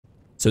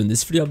So in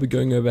this video I'll be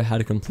going over how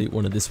to complete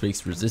one of this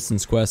week's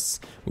resistance quests,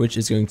 which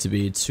is going to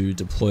be to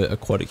deploy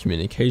aquatic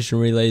communication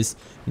relays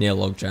near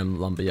Logjam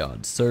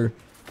Lumberyard. So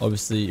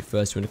obviously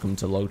first you want to come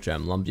to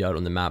Logjam Lumberyard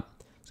on the map.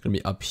 It's going to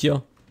be up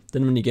here.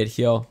 Then when you get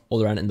here,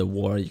 all around in the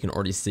water, you can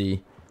already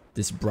see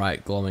this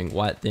bright glowing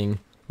white thing.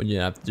 What you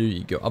have to do,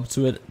 you go up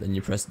to it, then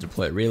you press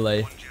deploy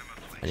relay,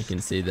 and you can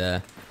see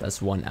there,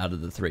 that's 1 out of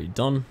the 3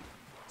 done.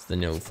 So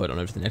then you'll float on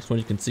over to the next one.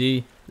 You can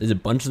see there's a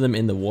bunch of them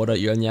in the water.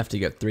 You only have to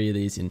get 3 of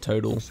these in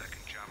total.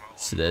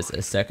 So there's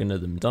a second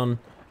of them done,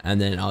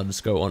 and then I'll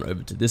just go on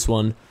over to this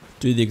one,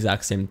 do the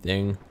exact same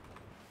thing,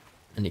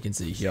 and you can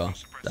see here,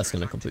 that's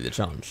going to complete the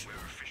challenge.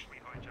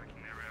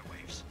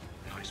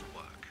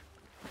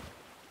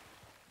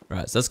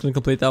 Alright, so that's going to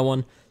complete that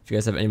one. If you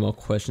guys have any more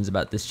questions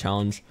about this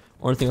challenge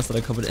or anything else that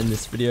I covered in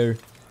this video,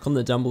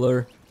 comment down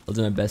below. I'll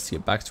do my best to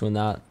get back to you on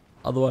that.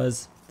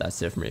 Otherwise,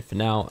 that's it for me for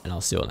now, and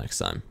I'll see you all next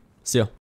time. See ya.